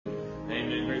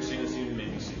Amen. Great seeing us. You may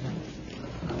be seated.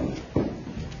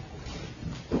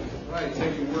 All right,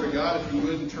 take the Word of God, if you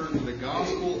would, and turn to the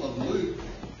Gospel of Luke.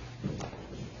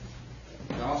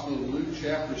 Gospel of Luke,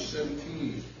 chapter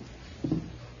 17.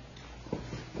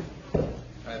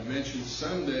 I had mentioned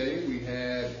Sunday we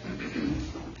had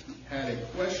a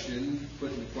question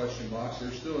put in the question box.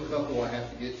 There's still a couple I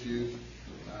have to get to.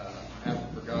 I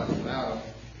haven't forgotten about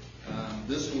them.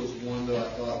 This was one that I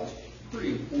thought was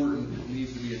pretty important. It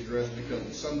needs to be addressed because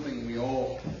it's something we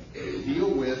all deal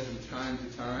with from time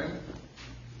to time.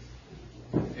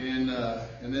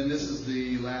 And then this is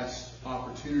the last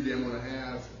opportunity I'm going to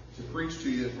have to preach to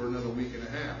you for another week and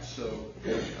a half. So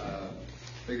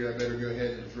figured I better go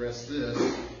ahead and address this.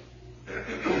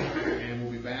 And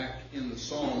we'll be back in the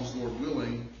Psalms, Lord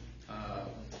willing,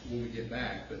 when we get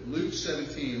back. But Luke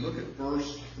 17, look at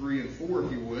verse 3 and 4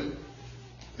 if you would.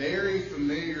 Very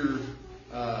familiar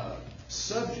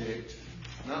subject,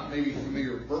 not maybe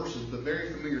familiar verses, but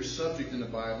very familiar subject in the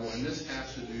Bible, and this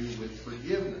has to do with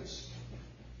forgiveness.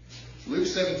 Luke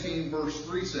 17 verse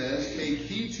 3 says, "Take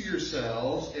heed to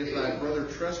yourselves, if thy brother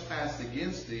trespass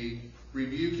against thee,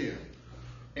 rebuke him.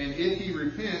 And if he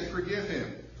repent, forgive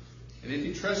him. And if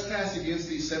he trespass against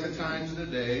thee 7 times in a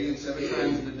day, and 7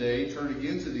 times in a day turn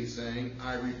again to thee, saying,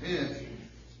 I repent,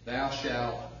 thou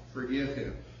shalt forgive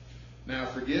him." Now,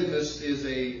 forgiveness is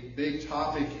a big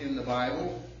topic in the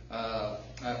Bible.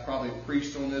 I've probably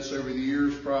preached on this over the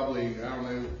years, probably,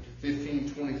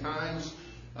 15, 20 times,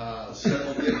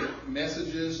 several different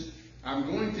messages. I'm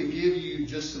going to give you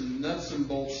just some nuts and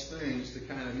bolts things to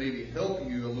kind of maybe help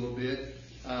you a little bit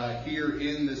here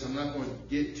in this. I'm not going to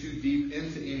get too deep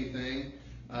into anything,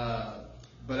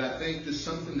 but I think just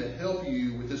something to help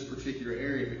you with this particular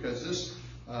area, because this,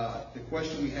 the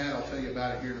question we had, I'll tell you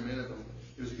about it here in a minute.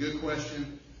 It was a good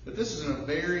question, but this is a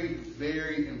very,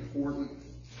 very important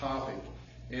topic.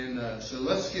 And so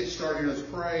let's get started. Let's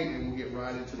pray, and we'll get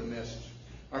right into the message.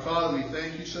 Our Father, we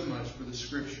thank you so much for the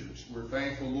Scriptures. We're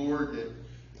thankful, Lord,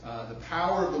 that the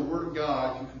power of the Word of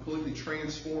God can completely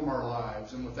transform our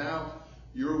lives. And without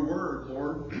your Word,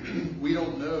 Lord, we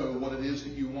don't know what it is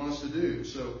that you want us to do.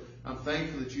 So I'm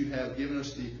thankful that you have given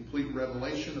us the complete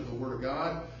revelation of the Word of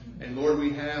God. And Lord, we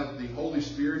have the Holy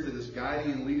Spirit that is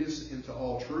guiding and leading us into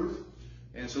all truth.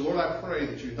 And so, Lord, I pray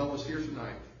that you help us here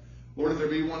tonight. Lord, if there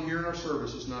be one here in our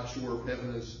service that's not sure if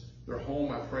heaven is their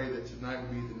home, I pray that tonight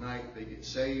will be the night they get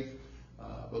saved.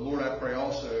 But Lord, I pray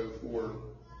also for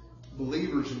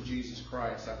believers in Jesus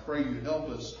Christ. I pray you help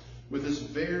us with this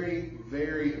very,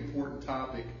 very important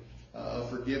topic of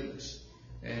forgiveness.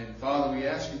 And Father, we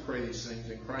ask and pray these things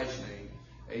in Christ's name.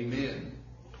 Amen.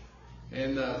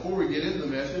 And before we get into the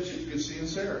message, it's good seeing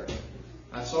Sarah.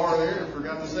 I saw her there and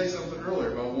forgot to say something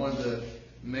earlier, but I wanted to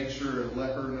make sure and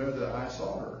let her know that I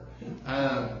saw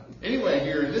her. Anyway,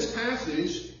 here in this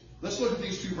passage, let's look at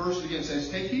these 2 verses again. It says,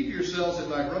 "Take heed to yourselves, if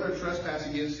thy brother trespass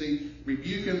against thee,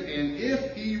 rebuke him, and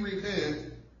if he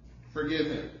repent, forgive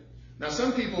him." Now,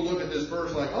 some people look at this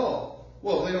verse like, oh,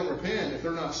 well, if they don't repent, if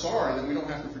they're not sorry, then we don't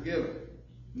have to forgive them.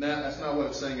 No, that's not what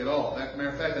it's saying at all. Matter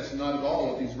of fact, that's not at all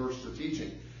what these verses are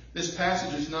teaching. This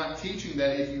passage is not teaching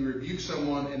that if you rebuke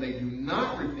someone and they do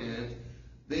not repent,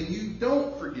 then you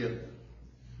don't forgive them.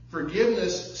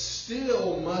 Forgiveness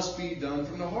still must be done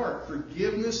from the heart.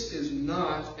 Forgiveness is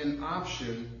not an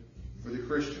option for the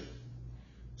Christian.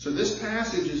 So this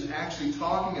passage is actually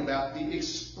talking about the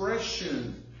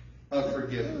expression of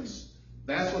forgiveness.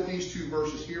 That's what these 2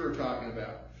 verses here are talking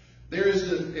about.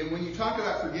 And when you talk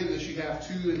about forgiveness, you have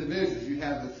 2 individuals. You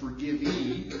have the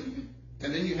forgivee,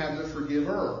 and then you have the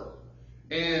forgiver.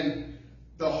 And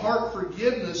the heart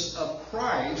forgiveness of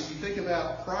Christ, you think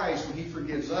about Christ when he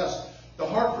forgives us, the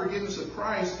heart forgiveness of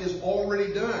Christ is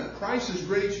already done. Christ is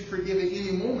ready to forgive at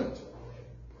any moment.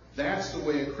 That's the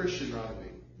way a Christian ought to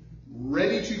be.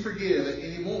 Ready to forgive at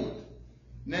any moment.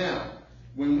 Now,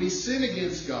 when we sin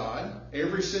against God,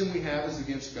 every sin we have is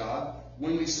against God.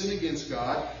 When we sin against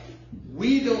God,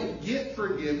 we don't get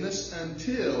forgiveness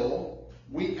until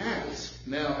we ask.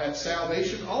 Now, at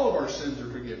salvation, all of our sins are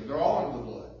forgiven. They're all under the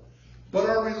blood. But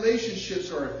our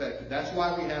relationships are affected. That's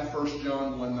why we have 1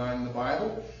 John 1:9 in the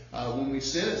Bible. When we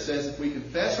sin, it says if we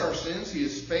confess our sins, he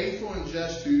is faithful and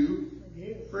just to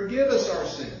forgive us our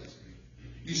sins.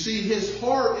 You see, his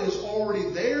heart is already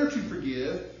there to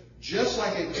forgive, just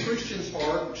like a Christian's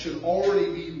heart should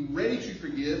already be ready to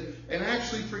forgive and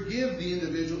actually forgive the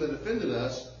individual that offended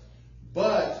us.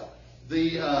 But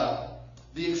the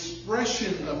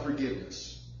expression of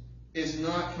forgiveness is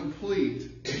not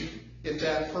complete if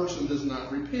that person does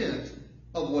not repent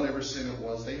of whatever sin it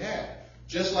was they had.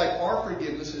 Just like our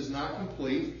forgiveness is not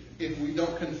complete if we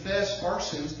don't confess our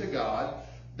sins to God,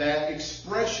 that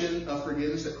expression of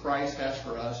forgiveness that Christ has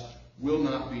for us will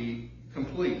not be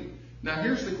complete. Now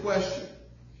here's the question.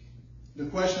 The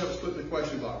question that was put in the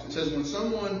question box. It says, when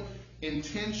someone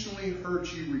intentionally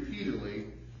hurts you repeatedly,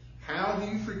 how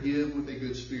do you forgive with a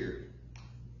good spirit?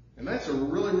 And that's a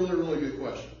really, really, really good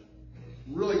question.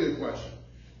 Really good question.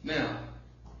 Now,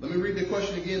 let me read the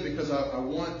question again because I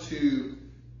want to,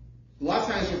 a lot of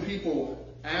times when people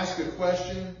ask a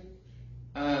question,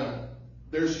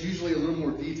 there's usually a little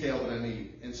more detail that I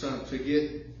need and some to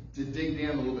dig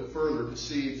down a little bit further to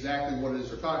see exactly what it is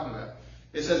they're talking about.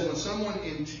 It says when someone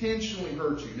intentionally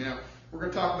hurts you. Now, we're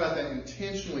going to talk about that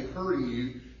intentionally hurting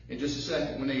you in just a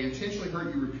second. When they intentionally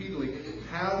hurt you repeatedly,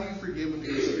 how do you forgive with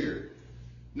your spirit?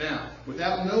 Now,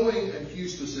 without knowing a few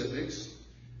specifics,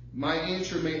 my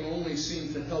answer may only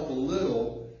seem to help a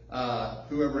little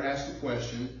whoever asked the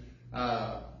question,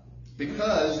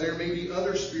 because there may be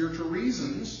other spiritual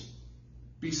reasons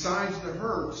besides the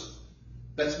hurts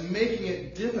that's making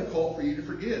it difficult for you to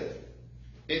forgive.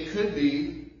 It could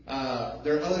be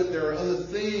there are other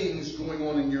things going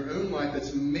on in your own life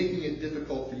that's making it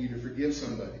difficult for you to forgive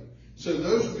somebody. So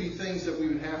those would be things that we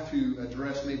would have to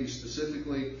address maybe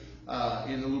specifically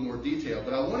in a little more detail.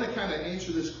 But I want to kind of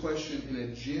answer this question in a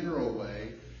general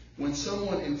way. When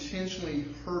someone intentionally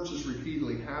hurts us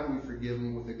repeatedly, how do we forgive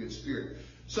them with a good spirit?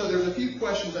 So there's a few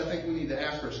questions I think we need to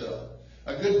ask ourselves.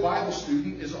 A good Bible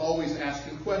student is always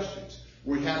asking questions.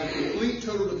 We have a complete,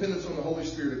 total dependence on the Holy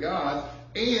Spirit of God,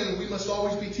 and we must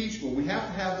always be teachable. We have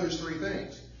to have those three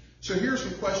things. So here are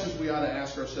some questions we ought to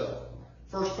ask ourselves.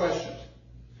 First question.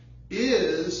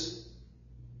 Is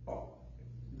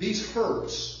these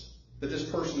hurts that this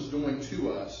person is doing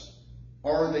to us,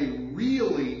 are they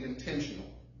really intentional?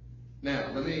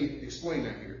 Now, let me explain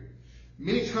that here.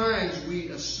 Many times we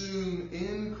assume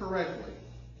incorrectly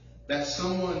that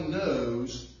someone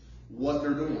knows what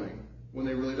they're doing when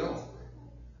they really don't.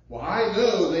 Well, I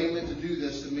know they meant to do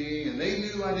this to me, and they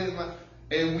knew I didn't.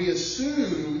 And we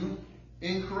assume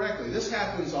incorrectly. This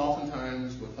happens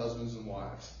oftentimes with husbands and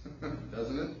wives,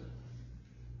 doesn't it?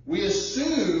 We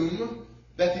assume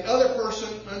that the other person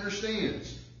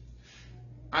understands.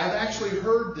 I've actually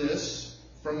heard this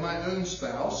from my own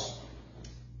spouse.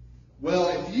 Well,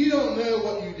 if you don't know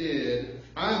what you did,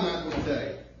 I'm not going to tell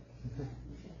you.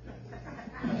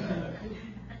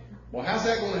 Well, how's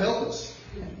that going to help us?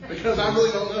 Because I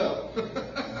really don't know.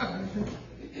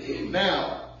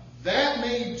 Now, that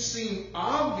may seem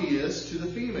obvious to the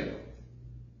female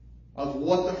of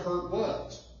what the hurt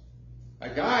was. A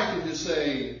guy can just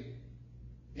say,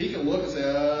 he can look and say,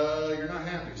 you're not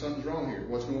happy. Something's wrong here.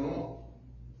 What's going on?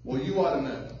 Well, you ought to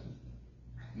know.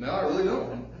 No, I really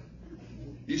don't.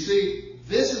 You see,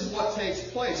 this is what takes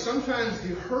place. Sometimes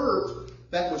the hurt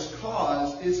that was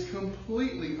caused is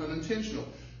completely unintentional.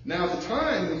 Now, at the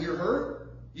time when you're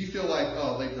hurt, you feel like,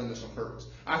 oh, they've done this on purpose.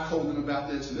 I've told them about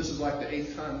this, and this is like the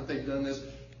 8th time that they've done this.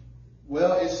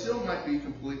 Well, it still might be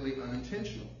completely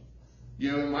unintentional.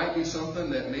 You know, it might be something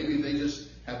that maybe they just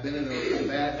have been in a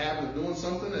bad habit of doing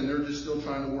something, and they're just still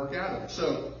trying to work out of it.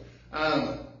 So,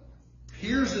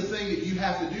 here's the thing that you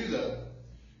have to do, though.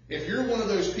 If you're one of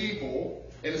those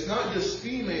people, and it's not just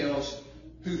females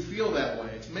who feel that way,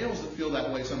 it's males that feel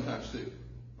that way sometimes too.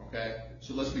 Okay?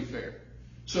 So let's be fair.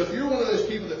 So if you're one of those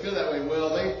people that feel that way, well,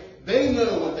 they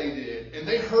know what they did, and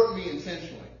they hurt me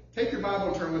intentionally. Take your Bible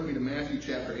and turn with me to Matthew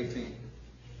chapter 18.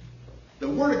 The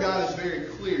Word of God is very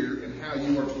clear in how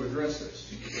you are to address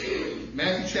this.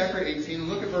 Matthew chapter 18,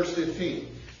 look at verse 15.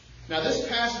 Now this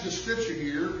passage of Scripture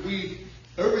here,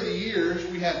 over the years,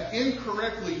 we have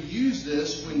incorrectly used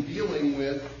this when dealing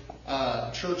with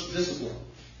church discipline.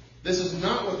 This is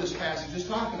not what this passage is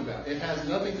talking about. It has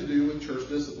nothing to do with church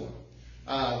discipline.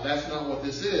 That's not what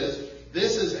this is.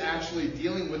 This is actually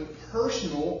dealing with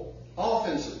personal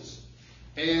offenses.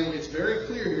 And it's very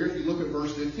clear here if you look at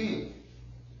verse 15.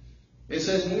 It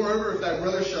says, moreover, if thy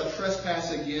brother shall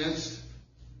trespass against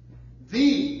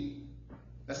thee,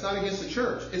 that's not against the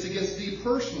church, it's against thee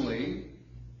personally,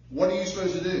 what are you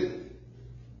supposed to do?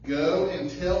 Go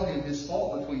and tell him his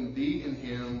fault between thee and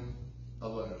him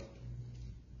alone.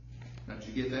 Now, did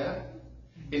you get that?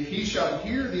 If he shall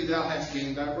hear thee, thou hast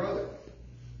gained thy brother.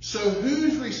 So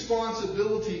whose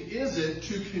responsibility is it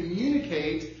to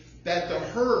communicate that the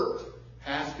hurt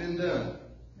has been done?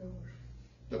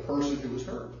 The person who was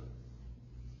hurt.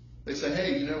 They say,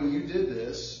 hey, you know, when you did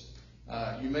this,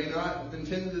 you may not have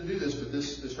intended to do this, but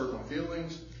this hurt my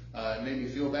feelings. It made me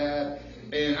feel bad.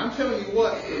 And I'm telling you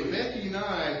what, Becky and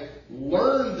I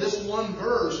learned this one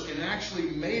verse and actually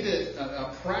made it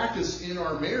a practice in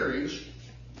our marriage.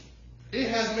 It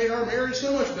has made our marriage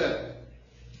so much better.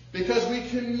 Because we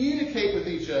communicate with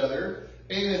each other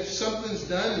And if something's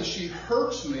done and she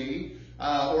hurts me,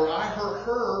 or I hurt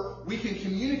her, we can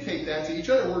communicate that to each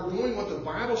other. We're doing what the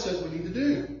Bible says we need to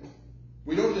do.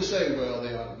 We don't just say, well,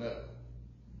 they ought to know.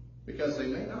 Because they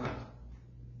may not.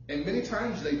 And many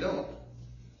times they don't.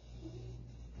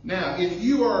 Now, if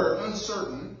you are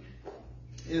uncertain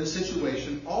in a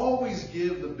situation, always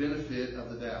give the benefit of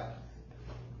the doubt.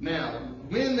 Now,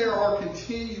 when there are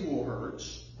continual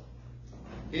hurts,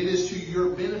 it is to your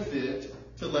benefit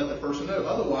to let the person know.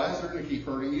 Otherwise, they're going to keep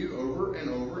hurting you over and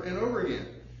over and over again.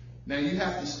 Now, you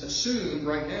have to assume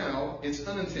right now it's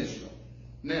unintentional.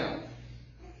 Now,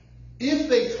 if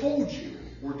they told you,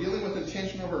 we're dealing with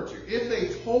intentional hurts here. If they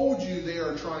told you they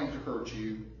are trying to hurt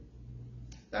you,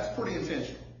 that's pretty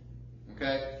intentional.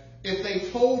 Okay? If they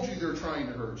told you they're trying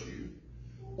to hurt you,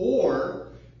 or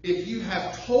if you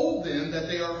have told them that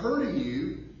they are hurting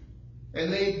you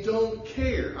and they don't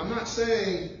care. I'm not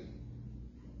saying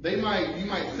you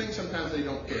might think sometimes they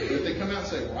don't care. But if they come out and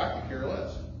say, well, I can care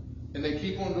less, and they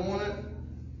keep on doing it,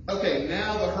 okay,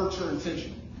 now the hurts are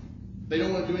intentional. They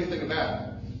don't want to do anything about it.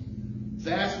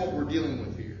 That's what we're dealing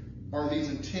with here, are these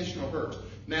intentional hurts.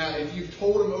 Now, if you've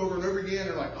told them over and over again,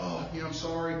 they're like, oh, I'm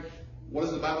sorry. What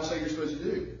does the Bible say you're supposed to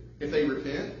do? If they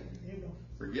repent,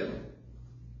 forgive them.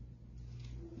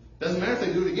 Doesn't matter if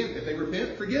they do it again. If they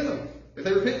repent, forgive them. If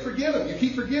they repent, forgive them. You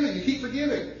keep forgiving. You keep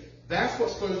forgiving. That's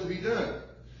what's supposed to be done.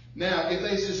 Now, if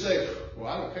they just say, well,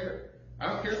 I don't care. I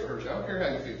don't care if it hurts you. I don't care how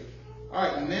you feel. All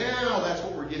right, now that's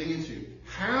what we're getting into.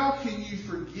 How can you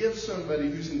forgive somebody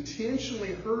who's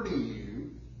intentionally hurting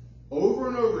you over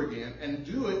and over again and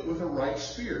do it with a right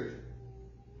spirit?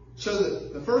 So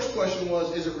the first question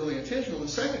was, is it really intentional? The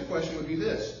second question would be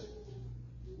this.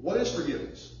 What is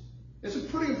forgiveness? It's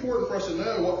pretty important for us to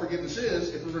know what forgiveness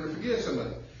is if we're going to forgive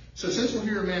somebody. So since we're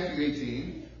here in Matthew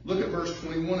 18, look at verse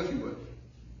 21 if you would.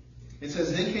 It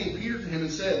says, Then came Peter to him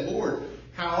and said, Lord,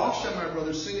 how oft shall my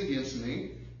brother sin against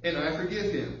me, and I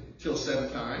forgive him? Till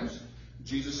 7 times?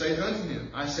 Jesus saith unto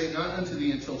him, I say not unto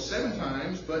thee until 7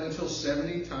 times, but until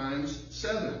 70 times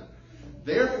 7.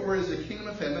 Therefore is the kingdom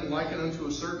of heaven likened unto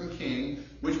a certain king,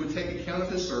 which would take account of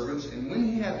his servants, and when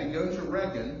he had begun to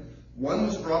reckon, one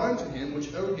was brought unto him,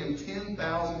 which owed him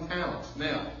 10,000 talents.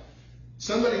 Now,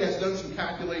 somebody has done some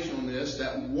calculation on this,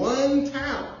 that 1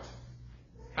 talent,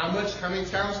 how many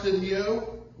talents did he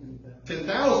owe?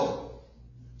 10,000.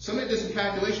 Somebody did some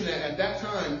calculation that at that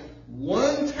time,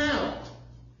 1 talent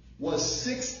was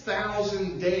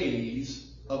 6,000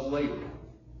 days of labor.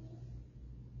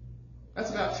 That's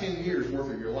about 10 years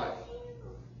worth of your life.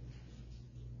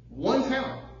 1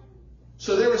 talent.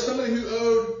 So there was somebody who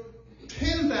owed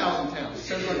 10,000 talents. It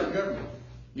sounds like our government.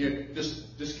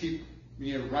 Just keep,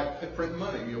 print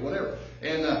money, whatever.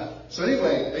 And so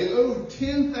anyway, they owed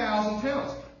 10,000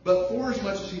 talents. But for as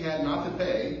much as he had not to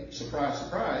pay, surprise,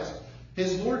 surprise,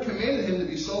 his Lord commanded him to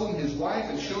be sold and his wife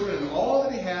and children and all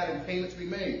that he had and payment to be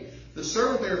made. The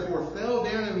servant therefore fell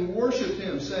down and worshipped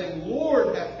him, saying,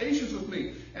 Lord, have patience with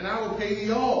me, and I will pay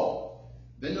thee all.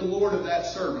 Then the Lord of that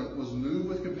servant was moved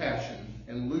with compassion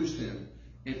and loosed him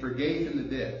and forgave him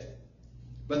the debt.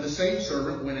 But the same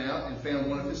servant went out and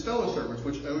found one of his fellow servants,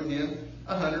 which owed him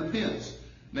 100 pence.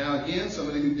 Now again,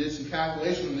 somebody who did some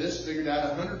calculation on this figured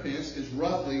out 100 pence is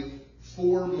roughly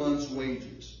 4 months'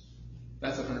 wages.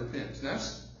 That's 100 pence. Now,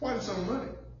 that's quite a sum of money.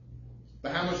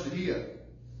 But how much did he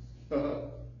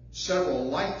owe? Several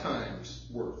lifetimes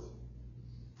worth.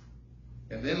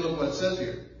 And then look what it says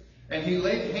here. And he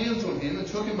laid hands on him and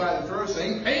took him by the throat,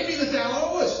 saying, Pay me that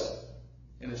thou owest.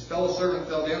 And his fellow servant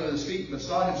fell down at his feet and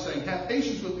besought him, saying, Have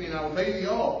patience with me, and I will pay thee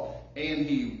all. And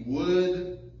he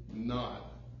would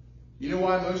not. You know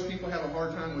why most people have a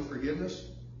hard time with forgiveness?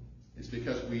 It's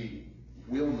because we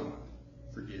will not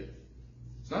forgive.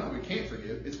 It's not that we can't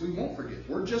forgive, it's we won't forgive.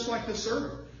 We're just like this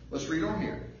servant. Let's read on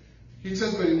here. He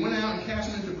says, But he went out and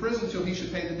cast him into prison till he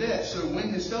should pay the debt. So when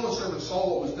his fellow servants saw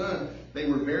what was done, they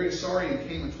were very sorry and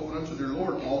came and told unto their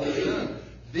Lord all that was done.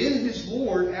 Then his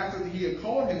Lord, after he had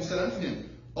called him, said unto him,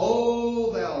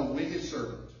 O thou wicked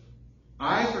servant,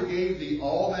 I forgave thee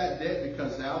all that debt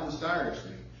because thou desirest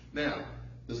me. Now,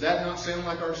 does that not sound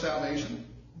like our salvation?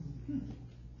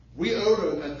 We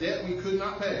owed a debt we could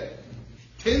not pay.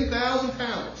 10,000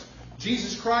 talents.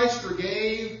 Jesus Christ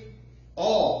forgave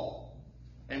all.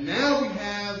 And now we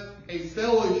have a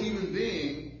fellow human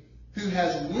being who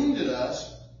has wounded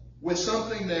us with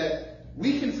something that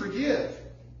we can forgive.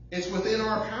 It's within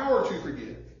our power to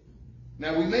forgive.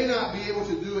 Now, we may not be able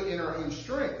to do it in our own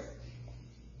strength.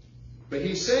 But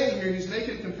he's saying here, he's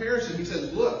making a comparison. He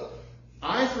says, look,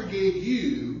 I forgave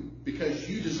you because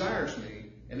you desirest me.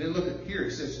 And then look at here,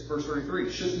 it says, verse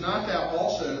 33, Should not thou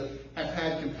also, have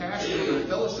had compassion on their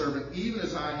fellow servant, even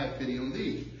as I had pity on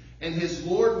thee. And his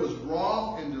Lord was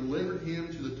wroth and delivered him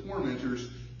to the tormentors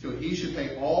till he should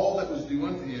pay all that was due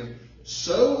unto him.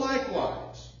 So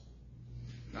likewise,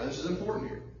 now this is important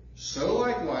here, so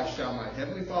likewise shall my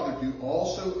heavenly Father do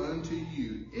also unto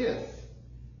you, if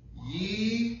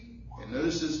ye, and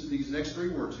notice these next three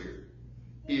words here,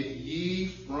 if ye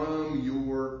from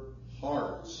your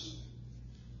hearts.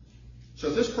 So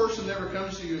if this person never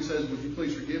comes to you and says, would you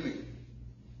please forgive me?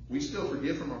 We still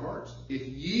forgive from our hearts. If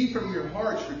ye from your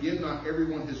hearts forgive not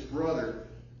everyone his brother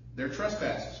their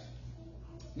trespasses.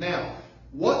 Now,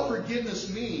 what forgiveness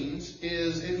means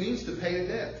is it means to pay a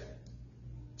debt.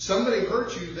 Somebody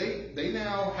hurt you, they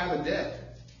now have a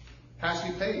debt. Has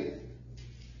to be paid.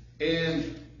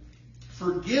 And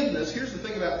forgiveness, here's the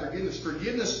thing about forgiveness.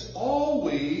 Forgiveness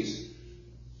always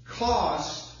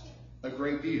costs a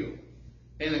great deal.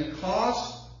 And it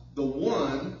costs the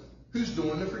one who's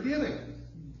doing the forgiving.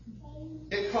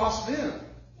 It costs them.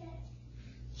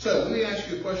 So let me ask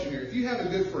you a question here. If you have a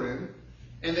good friend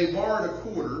and they borrowed a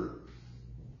quarter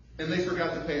and they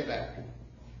forgot to pay it back,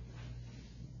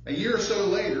 a year or so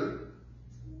later,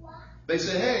 they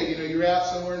say, hey, you're out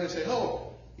somewhere, and they say,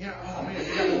 oh man,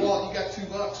 you got the wallet, you got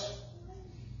 $2.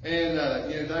 And,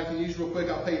 that I can use real quick,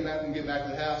 I'll pay you back when we get back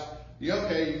to the house.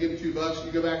 Okay, you give them $2,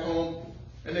 you go back home,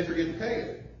 and they forget to pay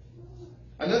it.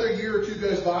 Another year or two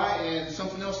goes by, and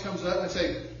something else comes up, and they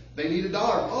say, they need $1.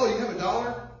 Oh, you have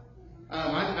 $1?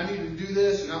 I need to do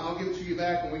this, and I'll give it to you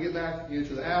back when we get back to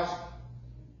the house.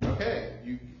 Okay.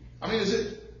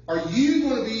 Are you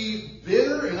going to be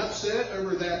bitter and upset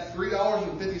over that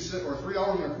 $3.50 or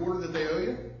 $3.25 that they owe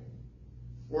you?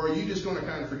 Or are you just going to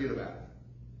kind of forget about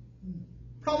it?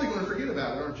 Probably going to forget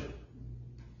about it, aren't you?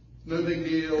 No big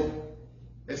deal.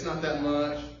 It's not that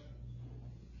much.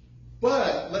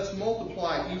 But let's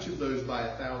multiply each of those by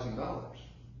 $1,000.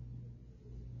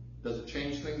 Does it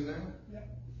change things now?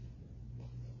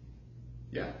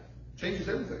 Yeah. Changes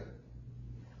everything.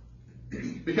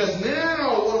 Because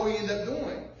now what do we end up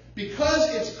doing?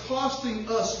 Because it's costing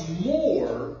us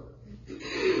more,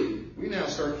 we now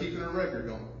start keeping a record,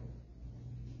 don't we?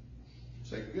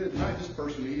 Say, good night, this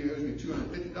person, he owes me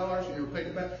 $250, he never paid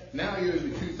it back. Now he owes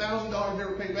me $2,000,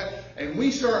 never paid it back. And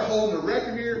we start holding a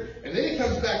record here, and then he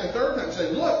comes back a third time and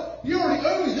says, look, you already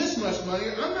owe me this much money,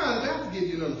 I'm not about to give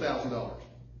you another $1,000.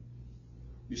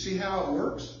 You see how it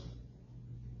works?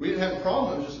 We didn't have a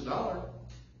problem, it was just $1.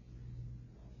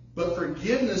 But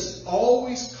forgiveness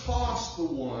always costs the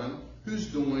one who's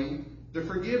doing the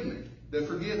forgiving.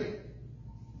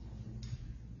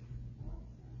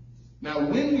 Now,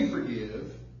 when we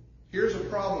forgive, here's a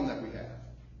problem that we have.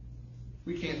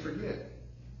 We can't forget.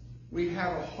 We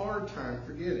have a hard time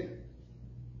forgetting.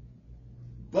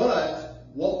 But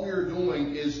what we're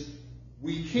doing is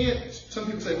we can't, some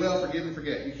people say, well, forgive and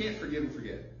forget. You can't forgive and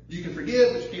forget. You can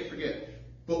forgive, but you can't forget.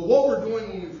 But what we're doing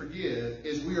when we forgive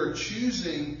is we are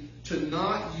choosing to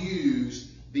not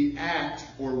use the act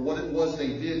or what it was they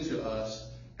did to us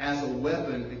as a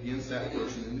weapon against that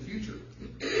person in the future.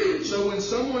 So when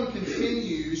someone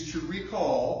continues to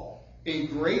recall in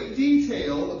great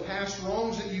detail the past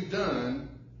wrongs that you've done,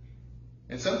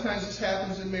 and sometimes this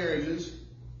happens in marriages,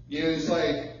 it's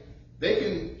like they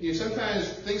can, sometimes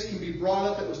things can be brought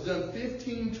up that was done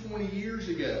 15, 20 years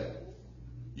ago.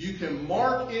 You can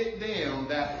mark it down,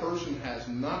 that person has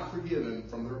not forgiven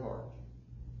from their heart.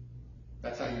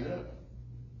 That's how you know.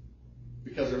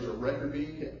 Because there's a record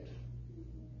being kept.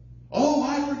 Oh,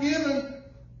 I've forgiven.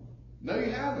 No,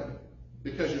 you haven't.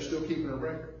 Because you're still keeping a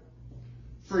record.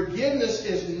 Forgiveness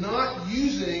is not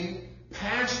using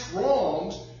past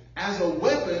wrongs as a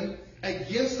weapon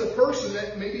against the person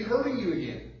that may be hurting you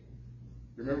again.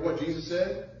 Remember what Jesus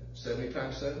said? 70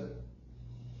 times 7.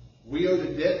 We owed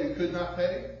a debt we could not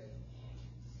pay.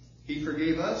 He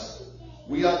forgave us.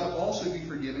 We ought to also be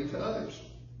forgiving to others.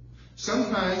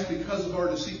 Sometimes, because of our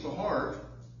deceitful heart,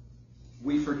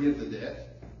 we forgive the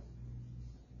debt.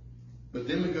 But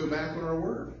then we go back on our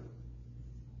word.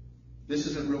 This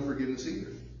isn't real forgiveness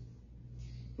either.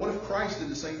 What if Christ did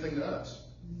the same thing to us?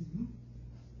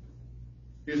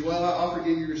 He goes, well, I'll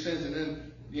forgive you your sins. And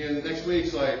then, the next week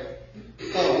it's like,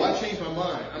 oh, I changed my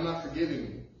mind. I'm not forgiving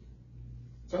you.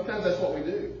 Sometimes that's what we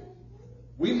do.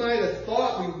 We might have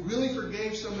thought we really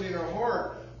forgave somebody in our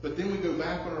heart, but then we go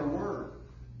back on our word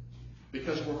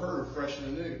because we're hurt fresh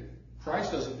and anew.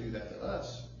 Christ doesn't do that to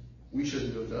us. We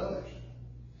shouldn't do it to others.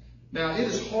 Now, it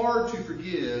is hard to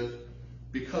forgive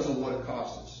because of what it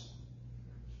costs us.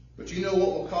 But you know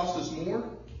what will cost us more?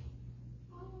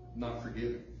 Not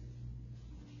forgiving.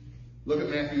 Look at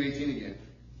Matthew 18 again.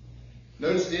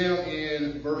 Notice down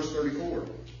in verse 34.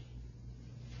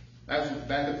 Back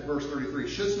up to verse 33.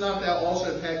 Shouldst not thou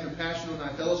also have had compassion on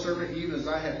thy fellow servant, even as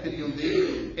I had pity on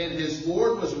thee? And his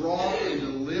Lord was wroth and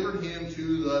delivered him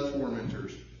to the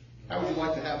tormentors. How would you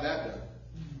like to have that done?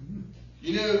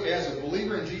 You know, as a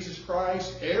believer in Jesus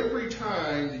Christ, every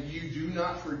time that you do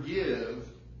not forgive,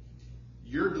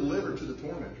 you're delivered to the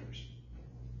tormentors.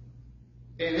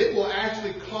 And it will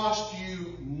actually cost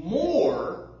you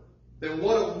more than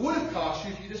what it would have cost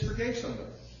you if you just forgave somebody.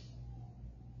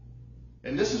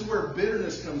 And this is where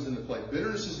bitterness comes into play.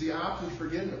 Bitterness is the opposite of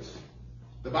forgiveness.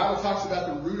 The Bible talks about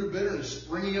the root of bitterness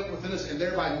springing up within us, and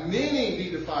thereby many be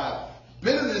defiled.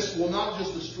 Bitterness will not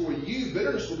just destroy you.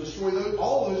 Bitterness will destroy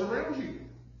all those around you.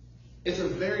 It's a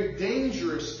very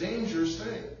dangerous, dangerous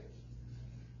thing.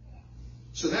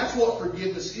 So that's what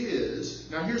forgiveness is.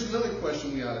 Now here's another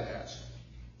question we ought to ask.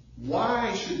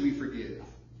 Why should we forgive?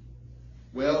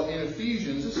 Well, in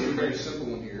Ephesians, this is a very simple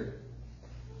one here.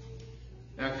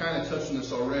 And I kind of touched on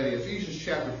this already. Ephesians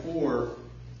chapter 4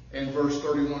 and verse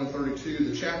 31 and 32,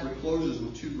 the chapter closes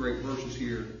with two great verses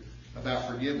here about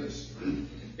forgiveness.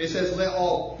 It says, let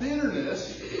all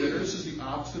bitterness is the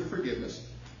opposite of forgiveness,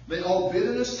 let all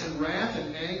bitterness and wrath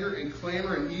and anger and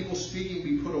clamor and evil speaking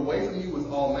be put away from you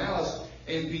with all malice,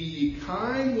 and be ye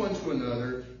kind one to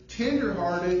another,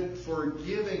 tender-hearted,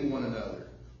 forgiving one another,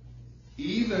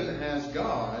 even as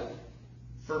God,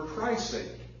 for Christ's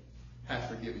sake, hath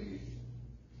forgiven you.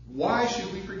 Why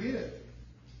should we forgive?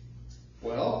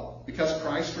 Well, because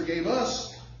Christ forgave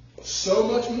us so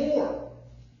much more.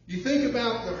 You think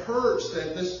about the hurts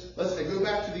that let's go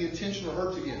back to the intentional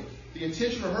hurts again. The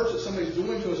intentional hurts that somebody's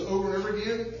doing to us over and over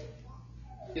again,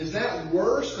 is that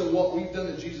worse than what we've done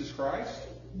to Jesus Christ?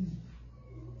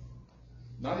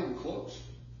 Not even close.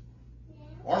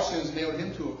 Our sins nailed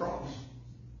him to a cross.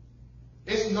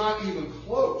 It's not even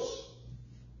close.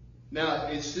 Now,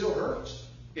 it still hurts.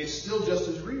 It's still just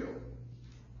as real.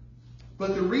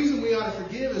 But the reason we ought to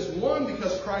forgive is, one,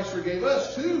 because Christ forgave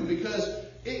us. Two, because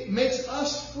it makes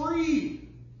us free.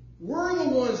 We're the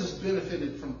ones that's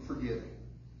benefited from forgiving.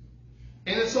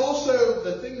 And it's also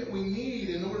the thing that we need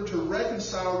in order to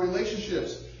reconcile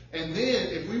relationships. And then,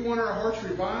 if we want our hearts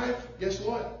revived, guess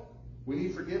what? We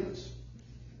need forgiveness.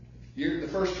 The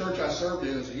first church I served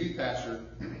in as a youth pastor,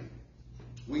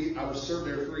 I was served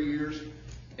there 3 years,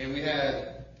 and we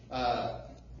had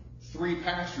 3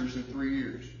 pastors in 3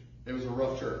 years. It was a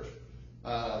rough church.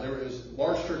 There was a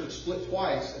large church that split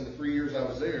twice in the 3 years I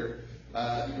was there.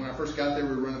 When I first got there,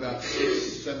 we were running about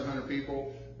 600-700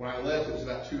 people. When I left, it was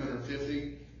about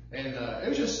 250. And it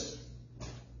was just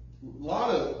a lot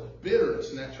of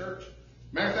bitterness in that church.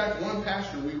 Matter of fact, one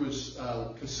pastor we was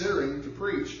considering to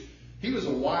preach, he was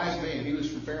a wise man. He was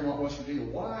from Fairmont, West Virginia.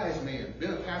 Wise man.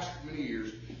 Been a pastor for many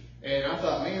years. And I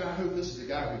thought, man, I hope this is the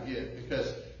guy we get.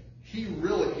 Because he's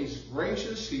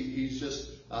gracious. He's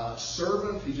just a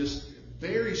servant. He's just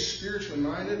very spiritually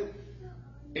minded.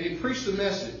 And he preached a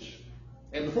message.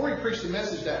 And before he preached the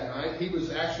message that night, he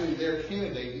was actually there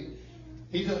candidating.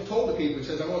 He told the people, he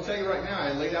says, I'm going to tell you right now,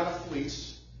 I laid out a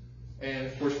fleece. And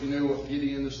of course, you know what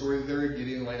Gideon, the story there,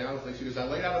 Gideon laid out a fleece. He goes, I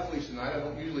laid out a fleece tonight. I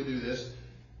don't usually do this.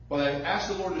 But I asked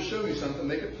the Lord to show me something,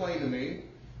 make it plain to me.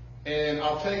 And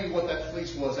I'll tell you what that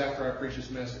fleece was after I preach this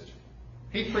message.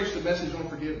 He preached a message on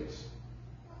forgiveness.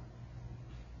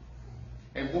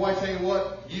 And boy, I tell you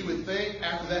what, you would think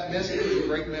after that message, it was a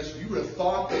great message. You would have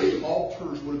thought that the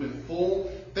altars would have been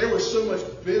full. There was so much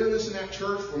bitterness in that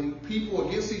church from people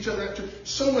against each other in that church.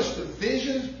 So much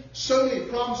division, so many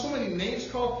problems, so many names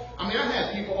called. I mean, I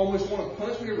had people almost want to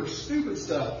punch me over stupid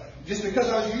stuff just because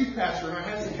I was a youth pastor and I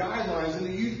had some guidelines in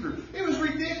the youth group. It was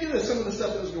ridiculous, some of the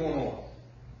stuff that was going on.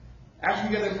 After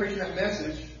we got done preaching that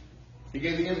message, he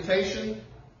gave the invitation.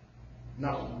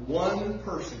 Not one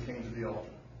person came to the altar.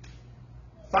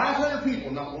 500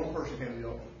 people, not one person came to the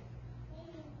altar.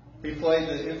 He played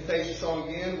the invitation song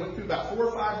again, went through about 4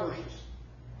 or 5 verses.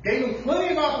 Gave them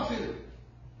plenty of opportunity.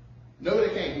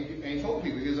 Nobody came. And he told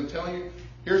people, he goes, I'm telling you,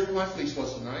 here's what my fleece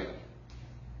was tonight.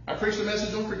 I preached a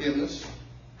message on forgiveness.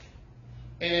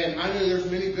 And I know there's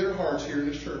many bitter hearts here in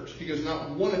this church. He goes,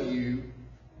 not one of you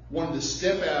wanted to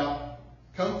step out,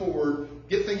 come forward,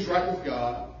 get things right with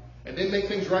God, and then make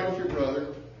things right with your brother.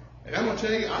 And I'm going to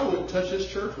tell you, I wouldn't touch this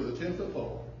church with a 10-foot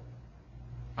pole.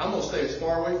 I'm going to stay as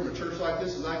far away from a church like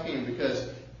this as I can because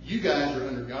you guys are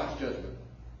under God's judgment.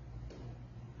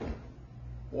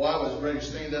 Well, I was ready to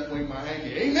stand up and wave my hand.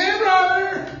 Amen,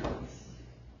 brother!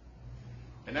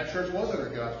 And that church was under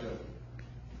God's judgment.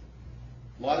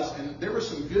 And there were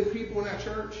some good people in that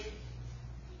church,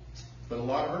 but a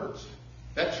lot of hurts.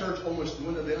 That church almost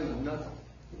dwindled down to nothing.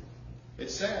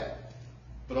 It's sad,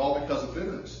 but all because of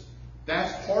bitterness.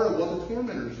 That's part of what the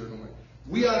tormentors are doing.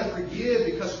 We ought to forgive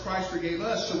because Christ forgave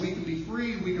us, so we can be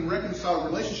free, we can reconcile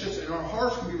relationships, and our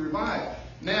hearts can be revived.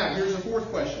 Now, here's the fourth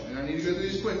question, and I need to go through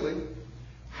these quickly.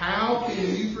 How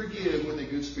can you forgive with a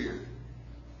good spirit?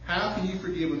 How can you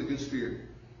forgive with a good spirit?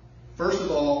 First of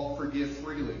all, forgive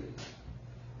freely.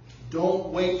 Don't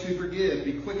wait to forgive.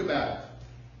 Be quick about it.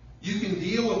 You can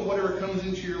deal with whatever comes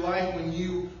into your life when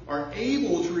you are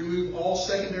able to remove all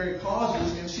secondary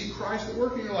causes and see Christ at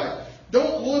work in your life.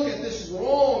 Don't look at this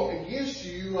wrong against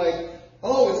you like,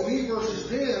 oh, it's me versus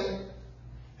them.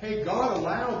 Hey, God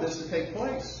allowed this to take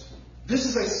place. This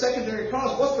is a secondary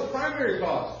cause. What's the primary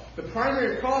cause? The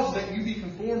primary cause is that you be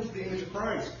conformed to the image of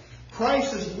Christ.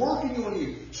 Christ is working on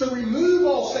you. So remove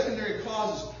all secondary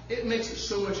causes. It makes it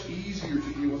so much easier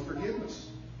to deal with forgiveness.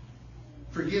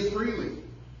 Forgive freely.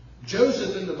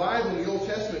 Joseph in the Bible, in the Old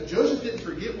Testament, Joseph didn't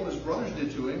forget what his brothers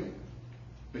did to him,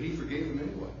 but he forgave them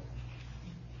anyway.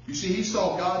 You see, he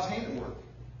saw God's hand at work.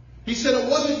 He said, it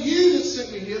wasn't you that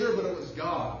sent me hither, but it was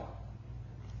God.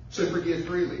 So forgive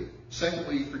freely.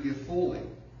 Secondly, forgive fully.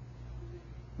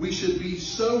 We should be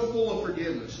so full of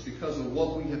forgiveness because of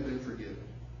what we have been forgiven.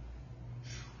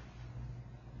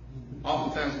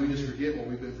 Oftentimes we just forget what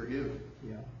we've been forgiven.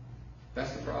 Yeah.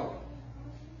 That's the problem.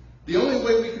 The only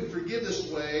way we can forgive this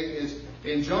way is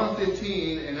in John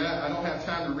 15, and I don't have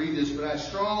time to read this, but I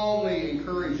strongly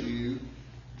encourage you,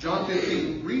 John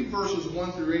 15, read verses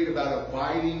 1 through 8 about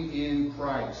abiding in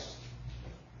Christ.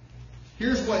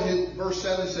 Here's what verse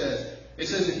 7 says. It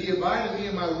says, if ye abide in me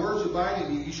and my words abide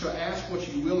in you, you shall ask what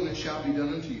you will and it shall be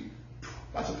done unto you.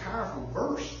 That's a powerful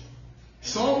verse.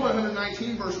 Psalm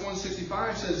 119 verse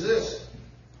 165 says this,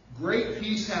 great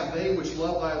peace have they which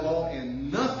love thy law,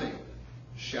 and nothing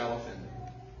shall offend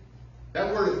them.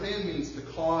 That word offend means to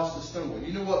cause to stumble.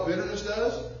 You know what bitterness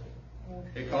does?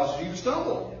 It causes you to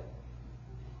stumble.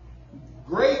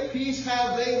 Great peace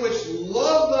have they which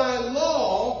love thy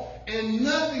law, and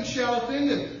nothing shall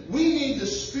offend them. We need the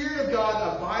Spirit of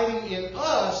God abiding in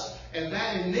us, and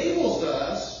that enables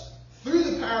us, through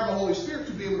the power of the Holy Spirit,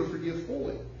 to be able to forgive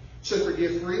fully. So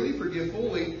forgive freely, forgive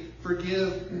fully,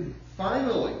 forgive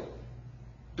finally.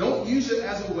 Don't use it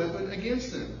as a weapon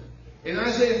against them. In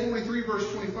Isaiah 43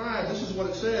 verse 25, this is what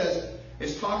it says.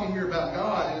 It's talking here about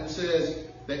God, and it says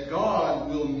that God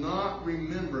will not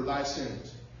remember thy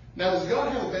sins. Now, does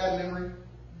God have a bad memory?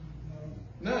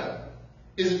 No.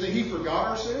 Is it that he forgot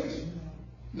our sins?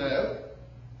 No.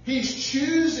 He's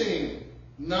choosing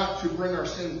not to bring our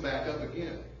sins back up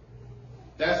again.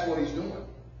 That's what he's doing.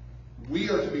 We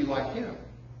are to be like him.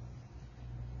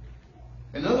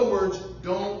 In other words,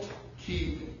 don't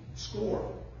keep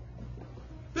score.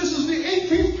 This is the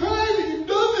 18th time that you've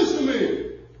done this to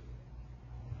me.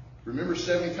 Remember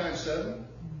 70 times 7?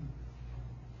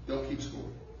 Don't keep score.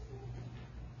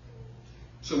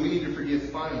 So we need to forgive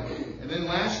finally. And then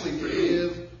lastly,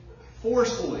 forgive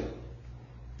forcefully.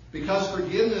 Because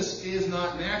forgiveness is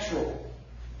not natural.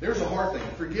 There's a hard thing.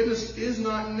 Forgiveness is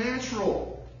not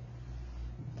natural.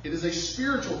 It is a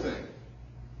spiritual thing.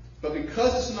 But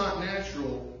because it's not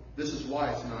natural, this is why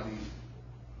it's not easy.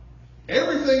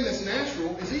 Everything that's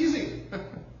natural is easy.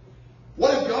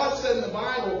 What if God said in the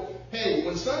Bible, hey,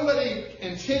 when somebody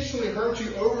intentionally hurts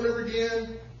you over and over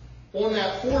again, on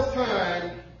that fourth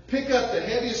time, pick up the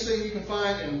heaviest thing you can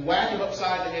find and whack it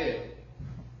upside the head?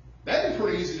 That'd be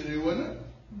pretty easy to do, wouldn't it?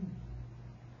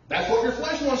 That's what your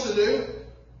flesh wants to do.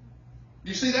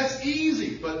 You see, that's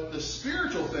easy. But the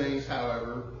spiritual things,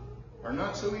 however, are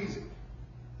not so easy.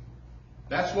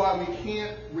 That's why we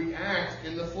can't react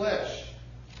in the flesh.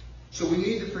 So we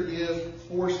need to forgive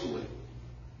forcefully.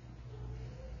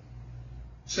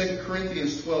 2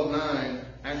 Corinthians 12:9.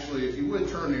 Actually, if you would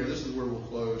turn there, this is where we'll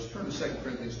close. Turn to 2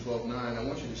 Corinthians 12:9. I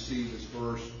want you to see this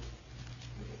verse.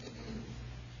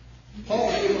 Paul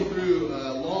is going through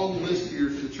a long list here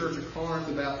to the church of Corinth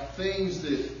about things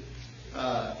that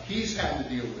he's had to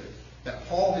deal with, that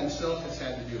Paul himself has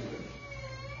had to deal with.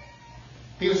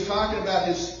 He was talking about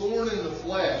his thorn in the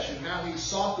flesh and how he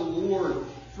sought the Lord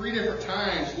 3 different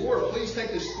times. Lord, please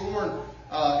take this thorn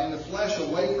in the flesh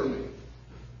away from me.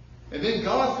 And then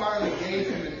God finally gave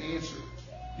him an answer.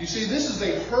 You see, this is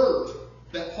a hurt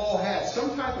that Paul had.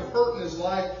 Some type of hurt in his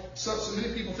life. So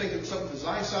many people think it was something with his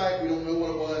eyesight. We don't know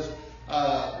what it was.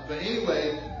 But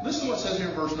anyway, listen to what it says here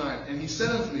in verse 9. And he said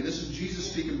unto me, this is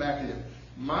Jesus speaking back to him,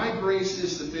 my grace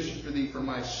is sufficient for thee, for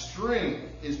my strength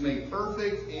is made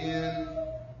perfect in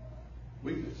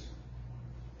weakness.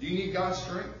 Do you need God's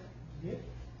strength? Yeah.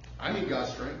 I need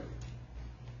God's strength.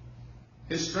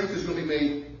 His strength is going to be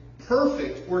made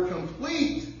perfect or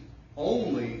complete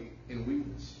only in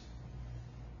weakness.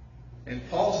 And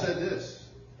Paul said this,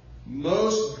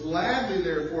 Most gladly,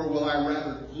 therefore, will I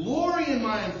rather glory in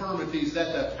my infirmities,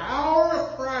 that the power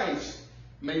of Christ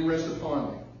may rest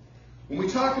upon me. When we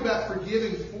talk about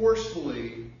forgiving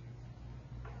forcefully,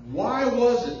 why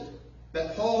was it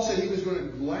that Paul said he was going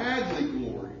to gladly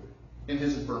glory in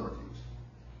his infirmities?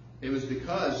 It was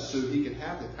because so he could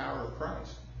have the power of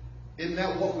Christ. Isn't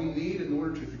that what we need in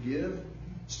order to forgive?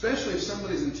 Especially if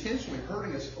somebody's intentionally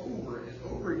hurting us over and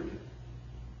over again.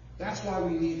 That's why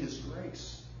we need his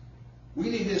grace. We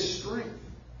need his strength.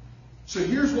 So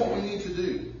here's what we need to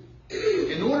do.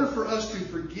 In order for us to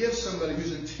forgive somebody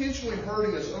who's intentionally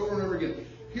hurting us over and over again,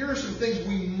 here are some things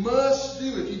we must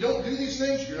do. If you don't do these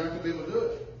things, you're not going to be able to do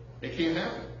it. It can't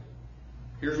happen.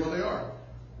 Here's what they are.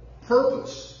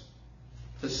 Purpose.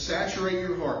 To saturate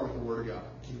your heart with the Word of God.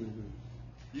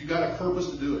 You got a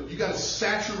purpose to do it. You got to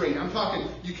saturate. I'm talking,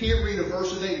 you can't read a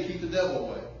verse a day to keep the devil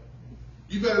away.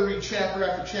 You've got to read chapter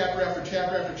after chapter after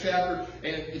chapter after chapter.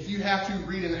 And if you have to,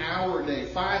 read an hour a day,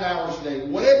 5 hours a day,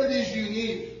 whatever it is you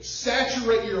need,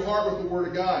 saturate your heart with the Word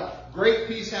of God. Great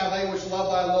peace have they which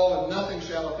love thy law, and nothing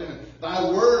shall offend them. Thy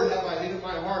word have I hid in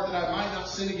my heart, that I might not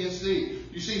sin against thee.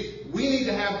 You see, we need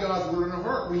to have God's Word in our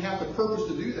heart. We have the purpose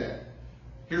to do that.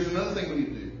 Here's another thing we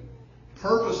need to do.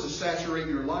 Purpose to saturate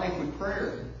your life with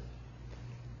prayer.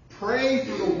 Pray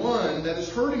for the one that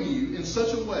is hurting you in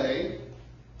such a way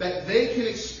that they can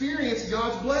experience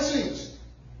God's blessings.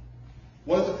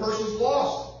 What if the person's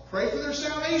lost? Pray for their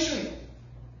salvation.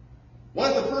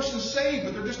 What if the person's saved,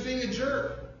 but they're just being a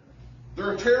jerk?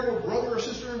 They're a terrible brother or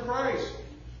sister in Christ.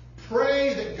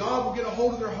 Pray that God will get a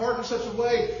hold of their heart in such a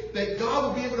way that God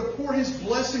will be able to pour his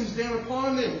blessings down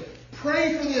upon them.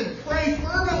 Pray for them. Pray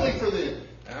fervently for them.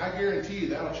 And I guarantee you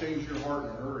that'll change your heart in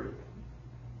a hurry.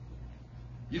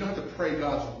 You don't have to pray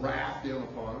God's wrath down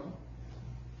upon them.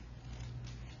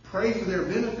 Pray for their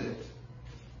benefit.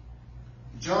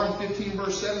 John 15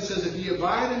 verse 7 says, if ye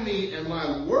abide in me and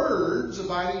my words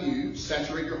abide in you,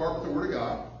 saturate your heart with the Word of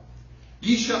God,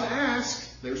 ye shall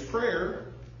ask, there's prayer,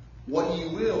 what ye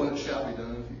will, and it shall be done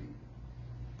unto you.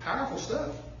 Powerful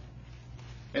stuff.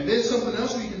 And then something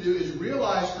else we can do is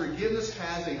realize forgiveness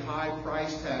has a high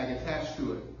price tag attached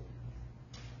to it.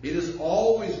 It is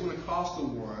always going to cost the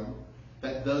one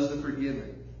that does the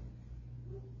forgiving.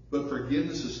 But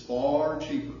forgiveness is far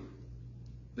cheaper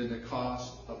than the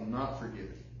cost of not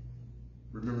forgiving.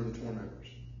 Remember the tormentors.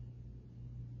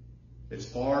 It's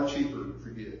far cheaper to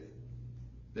forgive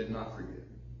than not forgive.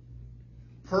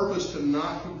 Purpose to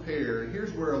not compare, and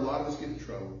here's where a lot of us get in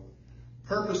trouble.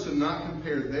 Purpose to not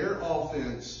compare their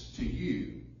offense to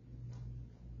you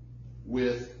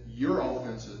with your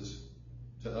offenses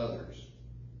to others.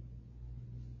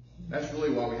 That's really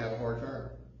why we have a hard time.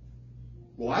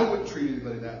 Well, I wouldn't treat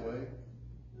anybody that way.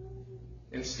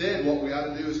 Instead, what we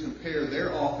ought to do is compare their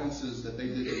offenses that they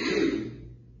did to you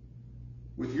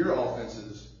with your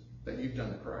offenses that you've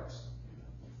done to Christ.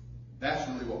 That's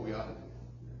really what we ought to do.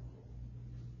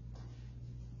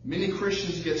 Many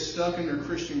Christians get stuck in their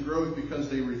Christian growth because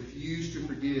they refuse to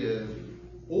forgive,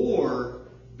 or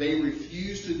they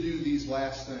refuse to do these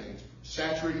last things.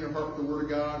 Saturating their heart with the Word of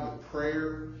God, with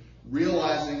prayer,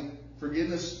 realizing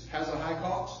forgiveness has a high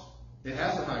cost. It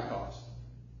has a high cost.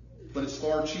 But it's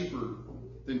far cheaper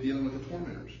than dealing with the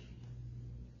tormentors.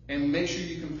 And make sure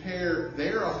you compare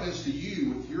their offense to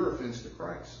you with your offense to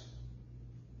Christ.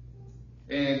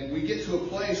 And we get to a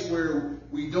place where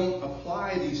we don't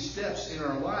apply these steps in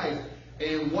our life.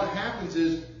 And what happens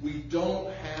is we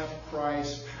don't have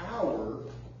Christ's power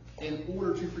in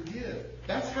order to forgive.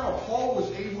 That's how Paul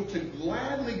was able to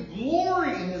gladly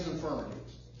glory in his infirmities,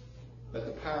 that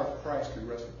the power of Christ could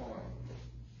rest upon him.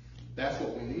 That's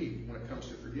what we need when it comes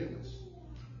to forgiveness.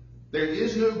 There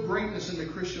is no greatness in the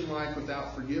Christian life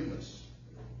without forgiveness,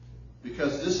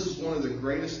 because this is one of the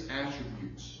greatest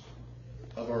attributes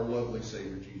of our lovely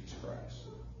Savior, Jesus Christ.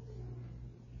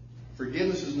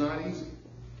 Forgiveness is not easy,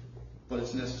 but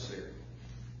it's necessary.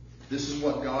 This is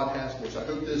what God has for us. I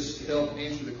hope this helped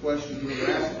answer the question.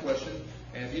 Whoever asked the question,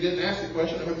 and if you didn't ask the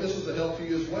question, I hope this was a help to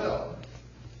you as well.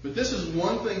 But this is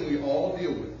one thing we all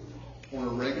deal with on a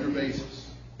regular basis,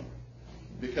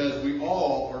 because we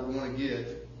all are going to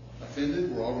get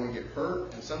offended. We're all going to get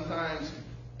hurt, and sometimes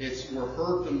we're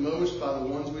hurt the most by the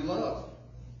ones we love,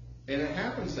 and it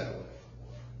happens that way.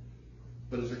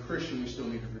 But as a Christian, we still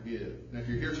need to forgive. And if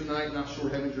you're here tonight not sure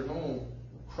heaven's your home,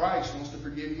 Christ wants to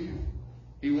forgive you.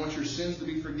 He wants your sins to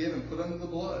be forgiven, put under the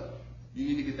blood. You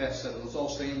need to get that settled. Let's all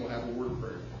stand. We'll have a word of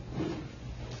prayer.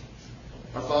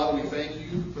 Our Father, we thank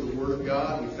you for the Word of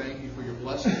God. We thank you for your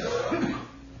blessings.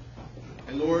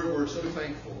 And Lord, we're so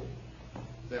thankful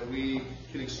that we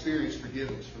can experience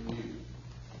forgiveness from you.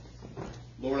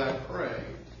 Lord, I pray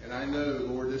and And I know,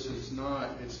 Lord,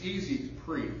 it's easy to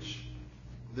preach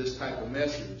this type of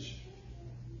message.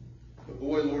 But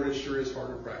boy, Lord, it sure is hard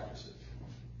to practice it.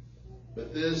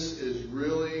 But this is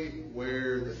really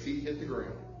where the feet hit the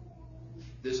ground.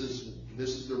 This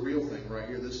is the real thing right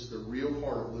here. This is the real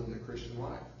part of living the Christian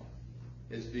life,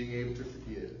 is being able to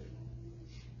forgive.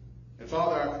 And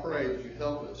Father, I pray that you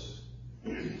help us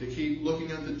to keep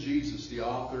looking unto Jesus, the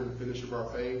author and finisher of our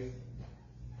faith.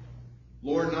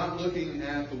 Lord, not looking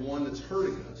at the one that's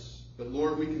hurting us, but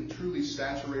Lord, we can truly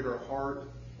saturate our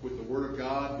heart with the Word of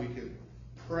God. We can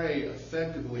pray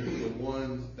effectively for the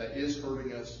one that is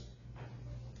hurting us.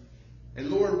 And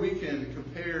Lord, we can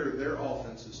compare their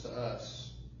offenses to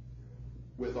us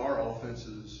with our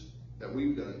offenses that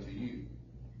we've done to you.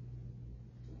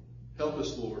 Help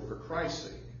us, Lord, for Christ's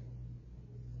sake,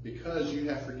 because you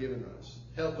have forgiven us.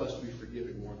 Help us to be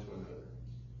forgiving one to another.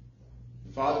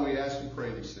 And Father, we ask and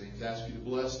pray these things. Ask you to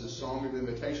bless this song of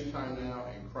invitation time now.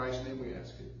 In Christ's name we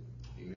ask it.